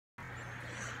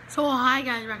So hi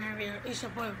guys, back in another video. It's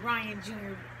your boy Ryan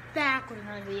Jr. back with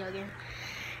another video again.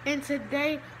 And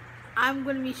today I'm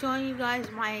gonna be showing you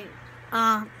guys my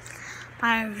my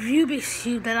Rubik's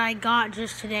Cube that I got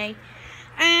just today.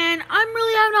 And I'm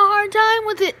really having a hard time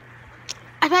with it.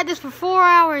 I've had this for 4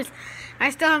 hours. I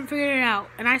still haven't figured it out.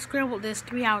 And I scrambled this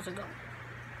 3 hours ago.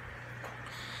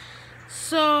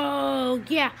 So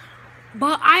yeah.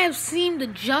 But I have seen the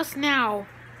just now.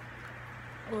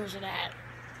 Where's it at?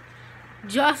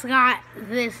 Just got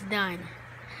this done.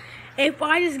 If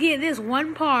I just get this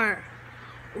one part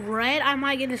red, I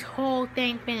might get this whole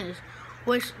thing finished.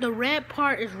 Which the red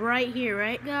part is right here,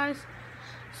 right guys?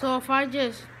 So if I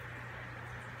just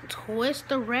twist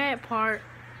the red part,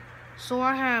 so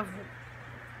I have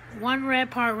one red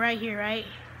part right here, right?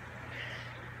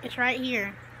 It's right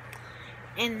here.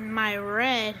 And my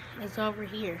red is over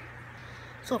here.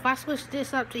 So if I switch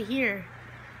this up to here,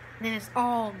 then it's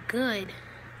all good.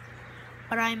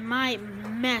 But I might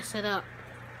mess it up.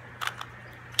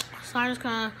 So I'm just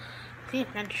gonna see if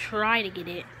I can try to get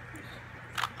it.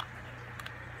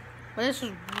 But this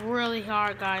is really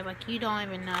hard, guys. Like, you don't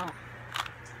even know.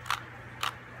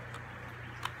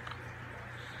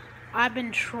 I've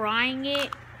been trying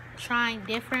it. Trying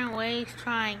different ways.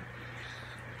 Trying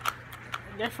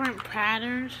different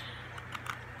patterns.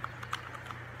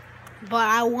 But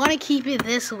I want to keep it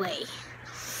this way.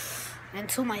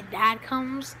 Until my dad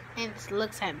comes and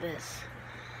looks at this.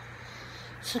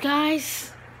 So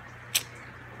guys,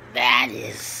 that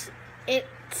is it.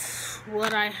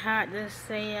 What I had to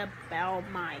say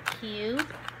about my cube.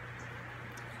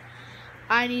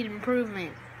 I need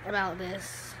improvement about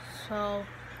this. So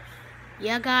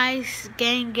yeah guys,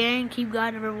 gang, keep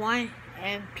God number one,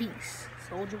 and peace.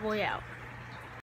 Soldier Boy out.